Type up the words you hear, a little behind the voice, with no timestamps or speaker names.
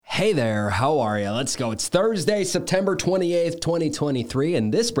Hey there, how are you? Let's go. It's Thursday, September 28th, 2023,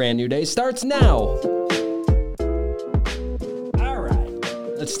 and this brand new day starts now. All right,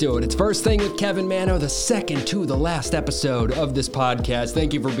 let's do it. It's First Thing with Kevin Mano, the second to the last episode of this podcast.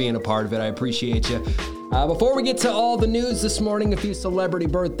 Thank you for being a part of it. I appreciate you. Before we get to all the news this morning, a few celebrity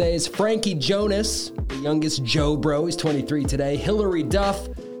birthdays. Frankie Jonas, the youngest Joe Bro, he's 23 today. Hilary Duff,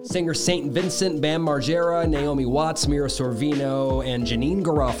 singer St. Vincent, Bam Margera, Naomi Watts, Mira Sorvino, and Janine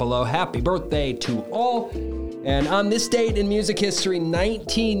Garofalo. Happy birthday to all. And on this date in music history,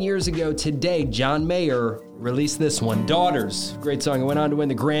 19 years ago today, John Mayer released this one, Daughters. Great song. It went on to win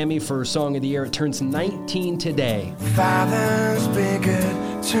the Grammy for Song of the Year. It turns 19 today. Fathers, be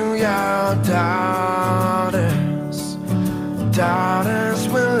good to your daughters. Daughters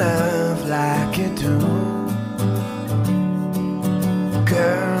will love like you do.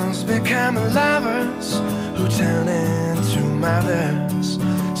 Girls become lovers who turn into mothers.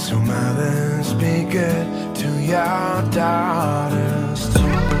 So mothers, be good to your daughters too.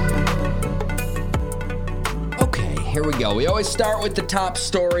 Okay, here we go. We always start with the top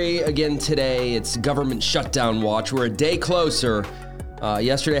story. Again today, it's government shutdown watch. We're a day closer.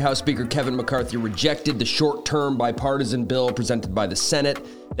 Yesterday, House Speaker Kevin McCarthy rejected the short-term bipartisan bill presented by the Senate.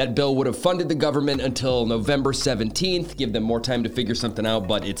 That bill would have funded the government until November 17th, give them more time to figure something out,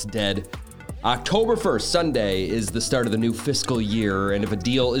 but it's dead. October 1st, Sunday, is the start of the new fiscal year, and if a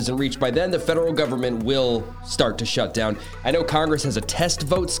deal isn't reached by then, the federal government will start to shut down. I know Congress has a test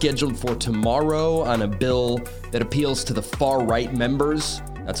vote scheduled for tomorrow on a bill that appeals to the far-right members.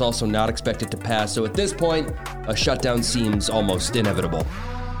 That's also not expected to pass, so at this point, a shutdown seems almost inevitable.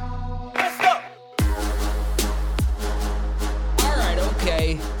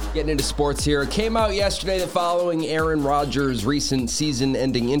 Getting into sports here. It came out yesterday that following Aaron Rodgers' recent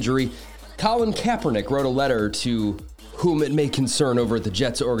season-ending injury, Colin Kaepernick wrote a letter to whom it may concern over at the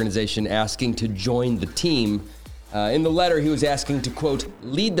Jets organization asking to join the team. In the letter, he was asking to, quote,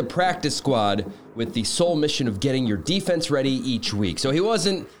 lead the practice squad with the sole mission of getting your defense ready each week. So he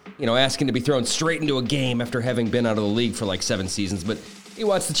wasn't, asking to be thrown straight into a game after having been out of the league for like 7 seasons, but he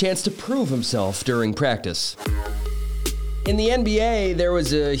wants the chance to prove himself during practice. In the NBA, there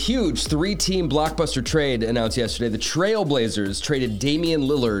was a huge 3-team blockbuster trade announced yesterday. The Trail Blazers traded Damian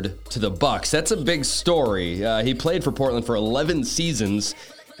Lillard to the Bucks. That's a big story. He played for Portland for 11 seasons.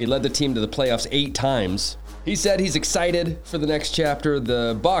 He led the team to the playoffs 8 times. He said he's excited for the next chapter.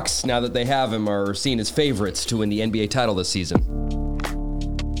 The Bucks, now that they have him, are seen as favorites to win the NBA title this season.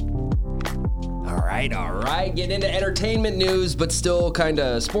 All right. Getting into entertainment news, but still kind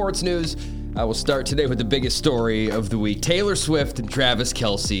of sports news. I will start today with the biggest story of the week. Taylor Swift and Travis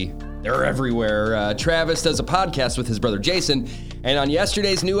Kelce. They're everywhere. Travis does a podcast with his brother Jason, and on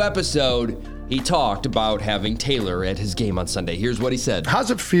yesterday's new episode, he talked about having Taylor at his game on Sunday. Here's what he said. How's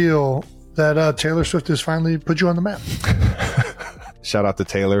it feel that Taylor Swift has finally put you on the map? Shout out to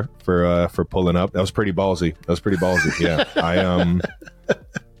Taylor for pulling up. That was pretty ballsy. Yeah.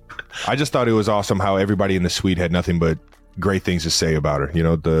 I just thought it was awesome how everybody in the suite had nothing but great things to say about her.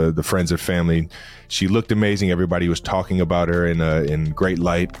 The friends and family. She looked amazing. Everybody was talking about her in great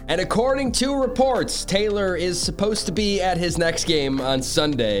light. And according to reports, Taylor is supposed to be at his next game on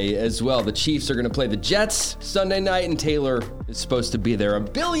Sunday as well. The Chiefs are going to play the Jets Sunday night, and Taylor is supposed to be there.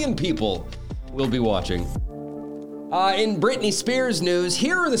 1 billion people will be watching. In Britney Spears news,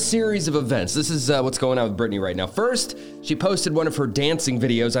 here are the series of events. This is what's going on with Britney right now. First, she posted one of her dancing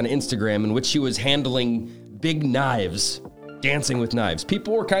videos on Instagram in which she was handling big knives, dancing with knives.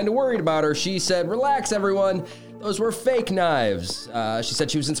 People were kind of worried about her. She said, relax, everyone. Those were fake knives. She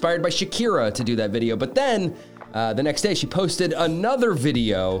said she was inspired by Shakira to do that video. But then the next day, she posted another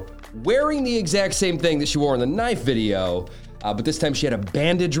video wearing the exact same thing that she wore in the knife video. But this time she had a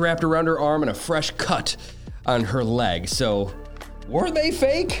bandage wrapped around her arm and a fresh cut on her leg. So were they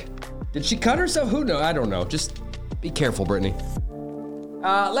fake? Did she cut herself? Who knows? I don't know. Just be careful, Britney.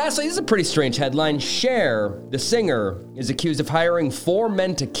 Lastly, this is a pretty strange headline. Cher, the singer, is accused of hiring 4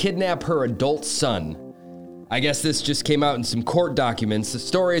 men to kidnap her adult son. I guess this just came out in some court documents. The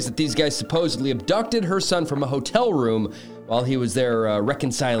story is that these guys supposedly abducted her son from a hotel room while he was there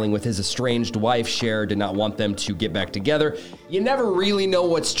reconciling with his estranged wife. Cher did not want them to get back together. You never really know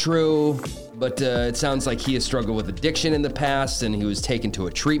what's true, but it sounds like he has struggled with addiction in the past and he was taken to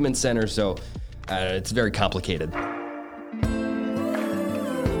a treatment center, so it's very complicated.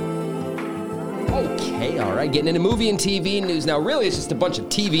 Okay, all right, getting into movie and TV news. Now, really, it's just a bunch of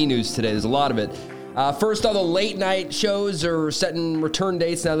TV news today. There's a lot of it. First, all the late night shows are setting return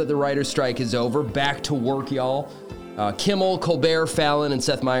dates now that the writer's strike is over. Back to work, y'all. Kimmel, Colbert, Fallon, and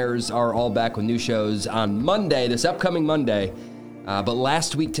Seth Meyers are all back with new shows on Monday, this upcoming Monday. But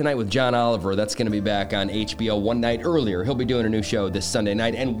last week tonight with John Oliver, that's going to be back on HBO one night earlier. He'll be doing a new show this Sunday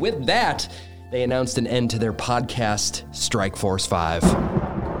night. And with that, they announced an end to their podcast, Strike Force 5.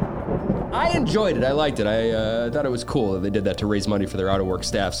 I enjoyed it. I liked it. I thought it was cool that they did that to raise money for their out-of-work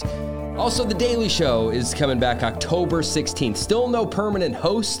staffs. Also, The Daily Show is coming back October 16th. Still no permanent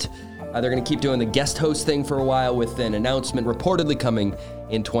host. They're going to keep doing the guest host thing for a while with an announcement reportedly coming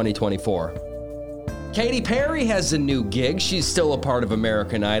in 2024. Katy Perry has a new gig. She's still a part of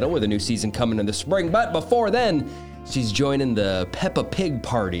American Idol with a new season coming in the spring. But before then, she's joining the Peppa Pig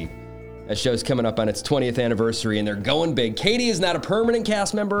party. That show's coming up on its 20th anniversary, and they're going big. Katy is not a permanent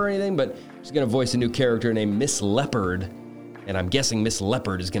cast member or anything, but she's going to voice a new character named Miss Leopard. And I'm guessing Miss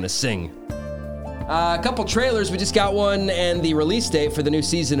Leopard is going to sing. A couple trailers. We just got one, and the release date for the new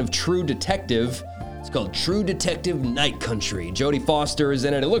season of True Detective. It's called True Detective Night Country. Jodie Foster is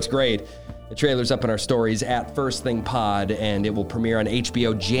in it. It looks great. The trailer's up in our stories at First Thing Pod, and it will premiere on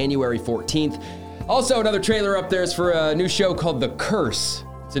HBO January 14th. Also, another trailer up there is for a new show called The Curse.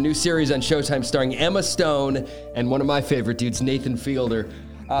 It's a new series on Showtime starring Emma Stone and one of my favorite dudes, Nathan Fielder.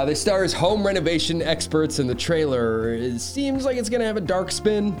 They star as home renovation experts, and the trailer, it seems like it's going to have a dark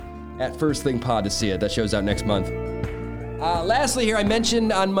spin. At First Thing Pod to see it. That show's out next month. Lastly here, I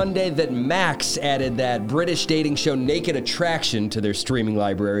mentioned on Monday that Max added that British dating show Naked Attraction to their streaming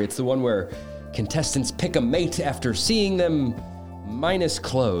library. It's the one where contestants pick a mate after seeing them minus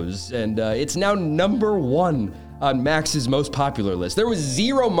clothes, and it's now number 1 on Max's most popular list. There was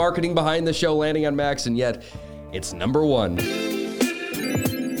zero marketing behind the show landing on Max, and yet it's number 1.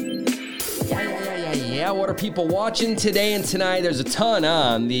 Yeah, what are people watching today and tonight? There's a ton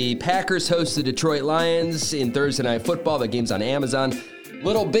on. The Packers host the Detroit Lions in Thursday Night Football. That game's on Amazon.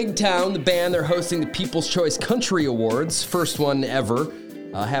 Little Big Town, the band, they're hosting the People's Choice Country Awards. First one ever,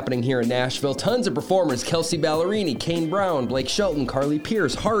 happening here in Nashville. Tons of performers. Kelsey Ballerini, Kane Brown, Blake Shelton, Carly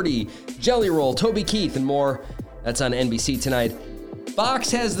Pierce, Hardy, Jelly Roll, Toby Keith, and more. That's on NBC tonight.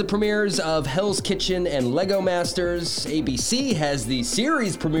 Fox has the premieres of Hell's Kitchen and Lego Masters. ABC has the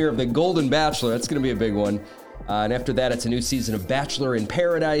series premiere of The Golden Bachelor. That's going to be a big one. And after that, it's a new season of Bachelor in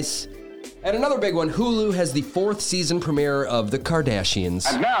Paradise. And another big one, Hulu has the 4th season premiere of The Kardashians.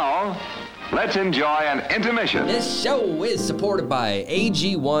 And now, let's enjoy an intermission. This show is supported by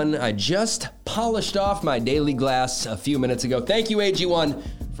AG1. I just polished off my daily glass a few minutes ago. Thank you, AG1.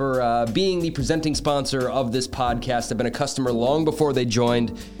 For being the presenting sponsor of this podcast. I've been a customer long before they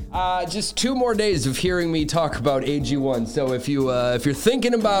joined. Just 2 more days of hearing me talk about AG1. So if you're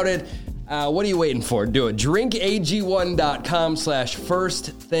thinking about it, what are you waiting for? Do it.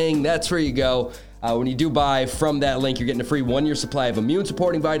 drinkag1.com/firstthing. That's where you go. When you do buy from that link, you're getting a free 1-year supply of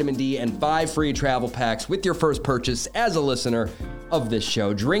immune-supporting vitamin D and 5 free travel packs with your first purchase as a listener of this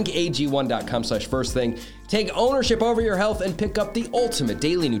show. drinkag1.com/firstthing. Take ownership over your health and pick up the ultimate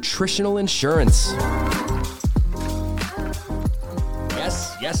daily nutritional insurance.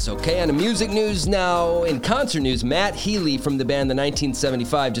 Yes, okay. On to music news now. In concert news, Matt Healy from the band The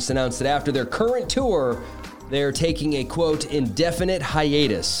 1975 just announced that after their current tour, they're taking a, quote, indefinite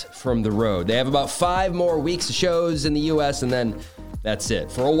hiatus from the road. They have about 5 more weeks of shows in the U.S., and then that's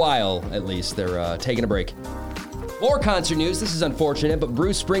it. For a while, at least, they're taking a break. More concert news. This is unfortunate, but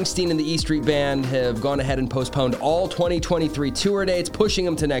Bruce Springsteen and the E Street Band have gone ahead and postponed all 2023 tour dates, pushing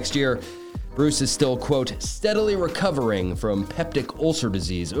them to next year. Bruce is still, quote, steadily recovering from peptic ulcer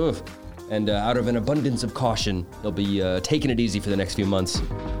disease. Ugh. And out of an abundance of caution, they'll be taking it easy for the next few months.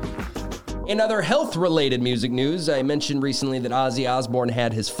 In other health-related music news, I mentioned recently that Ozzy Osbourne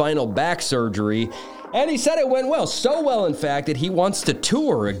had his final back surgery, and he said it went well. So well, in fact, that he wants to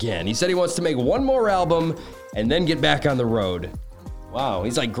tour again. He said he wants to make 1 more album and then get back on the road. Wow,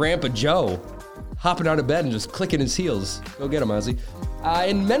 he's like Grandpa Joe, hopping out of bed and just clicking his heels. Go get him, Ozzy.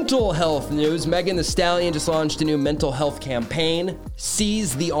 In mental health news, Megan Thee Stallion just launched a new mental health campaign.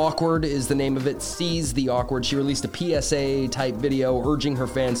 Seize the Awkward is the name of it. Seize the Awkward. She released a PSA-type video urging her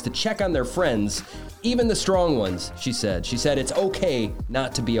fans to check on their friends, even the strong ones, she said. She said it's okay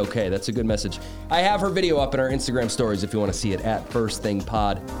not to be okay. That's a good message. I have her video up in our Instagram stories if you want to see it, at First Thing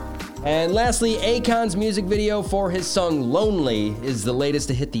Pod. And lastly, Akon's music video for his song Lonely is the latest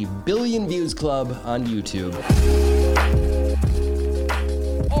to hit the 1 billion views club on YouTube.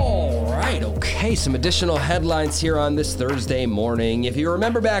 All right, okay, some additional headlines here on this Thursday morning. If you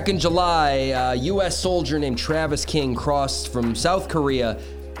remember back in July, a U.S. soldier named Travis King crossed from South Korea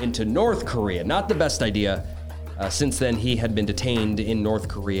into North Korea. Not the best idea. Since then, he had been detained in North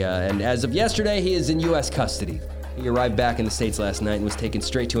Korea, and as of yesterday, he is in U.S. custody. He arrived back in the States last night and was taken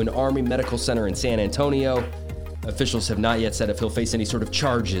straight to an Army medical center in San Antonio. Officials have not yet said if he'll face any sort of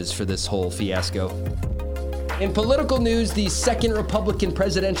charges for this whole fiasco. In political news, the second Republican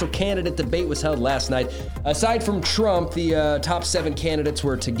presidential candidate debate was held last night. Aside from Trump, the top 7 candidates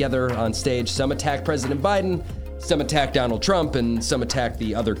were together on stage. Some attacked President Biden, some attacked Donald Trump, and some attacked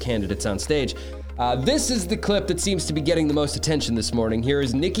the other candidates on stage. This is the clip that seems to be getting the most attention this morning. Here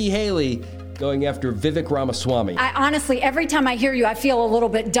is Nikki Haley going after Vivek Ramaswamy. I honestly, every time I hear you, I feel a little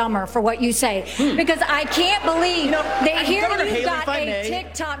bit dumber for what you say because I can't believe that here you've got a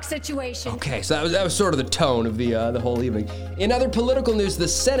TikTok situation. Okay, so that was sort of the tone of the whole evening. In other political news, the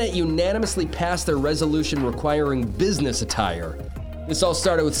Senate unanimously passed their resolution requiring business attire. This all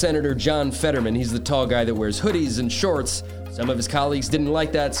started with Senator John Fetterman. He's the tall guy that wears hoodies and shorts. Some of his colleagues didn't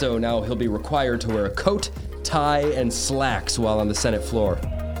like that, so now he'll be required to wear a coat, tie, and slacks while on the Senate floor.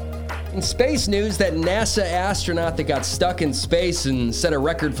 In space news, that NASA astronaut that got stuck in space and set a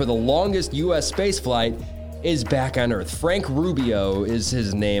record for the longest U.S. spaceflight is back on Earth. Frank Rubio is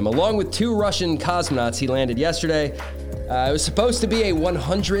his name. Along with 2 Russian cosmonauts, he landed yesterday. It was supposed to be a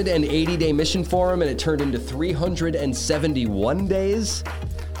 180-day mission for him, and it turned into 371 days.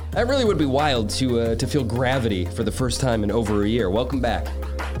 That really would be wild to feel gravity for the first time in over a year. Welcome back.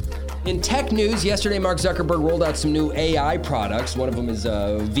 In tech news, yesterday Mark Zuckerberg rolled out some new AI products. One of them is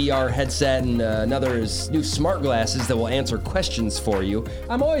a VR headset, and another is new smart glasses that will answer questions for you.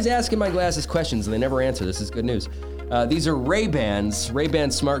 I'm always asking my glasses questions, and they never answer. This is good news. These are Ray-Ban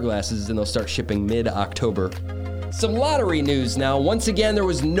smart glasses, and they'll start shipping mid-October. Some lottery news now. Once again, there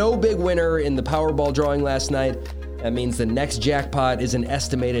was no big winner in the Powerball drawing last night. That means the next jackpot is an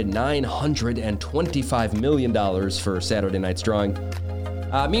estimated $925 million for Saturday night's drawing.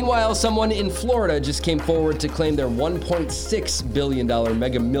 Meanwhile, someone in Florida just came forward to claim their $1.6 billion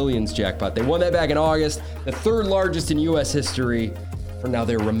Mega Millions jackpot. They won that back in August, the 3rd largest in U.S. history. For now,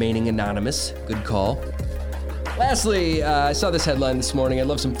 they're remaining anonymous. Good call. Lastly, I saw this headline this morning. I'd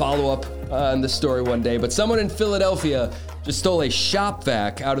love some follow-up on this story one day, but someone in Philadelphia just stole a shop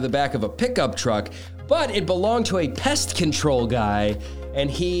vac out of the back of a pickup truck, but it belonged to a pest control guy, and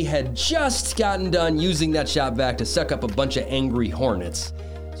he had just gotten done using that shop vac to suck up a bunch of angry hornets.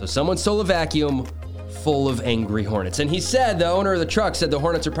 So someone stole a vacuum full of angry hornets. And he said, the owner of the truck said the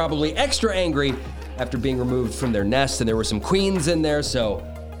hornets are probably extra angry after being removed from their nest, and there were some queens in there, so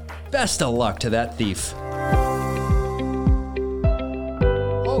best of luck to that thief.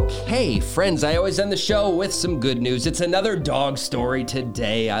 Okay, friends, I always end the show with some good news. It's another dog story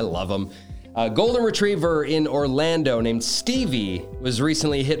today. I love them. A golden retriever in Orlando named Stevie was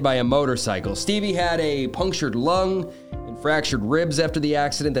recently hit by a motorcycle. Stevie had a punctured lung and fractured ribs after the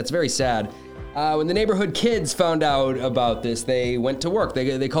accident. That's very sad. When the neighborhood kids found out about this, they went to work.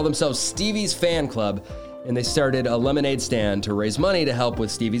 They call themselves Stevie's Fan Club, and they started a lemonade stand to raise money to help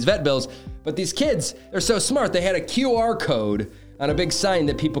with Stevie's vet bills. But these kids, they're so smart, they had a QR code on a big sign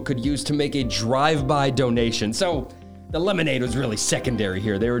that people could use to make a drive-by donation. So the lemonade was really secondary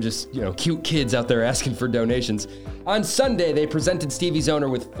here. They were just, cute kids out there asking for donations. On Sunday, they presented Stevie's owner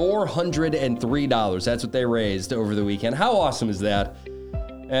with $403. That's what they raised over the weekend. How awesome is that?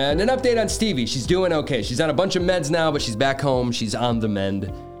 And an update on Stevie. She's doing okay. She's on a bunch of meds now, but she's back home. She's on the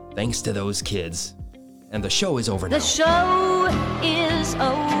mend. Thanks to those kids. And the show is over now. The show is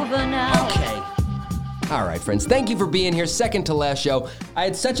over now. Okay. All right, friends, thank you for being here. Second to last show. I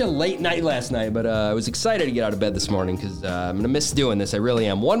had such a late night last night, but I was excited to get out of bed this morning because I'm going to miss doing this. I really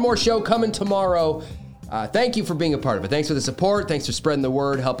am. One more show coming tomorrow. Thank you for being a part of it. Thanks for the support. Thanks for spreading the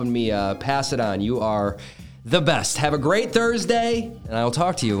word, helping me pass it on. You are the best. Have a great Thursday, and I will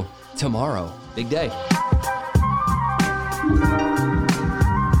talk to you tomorrow. Big day.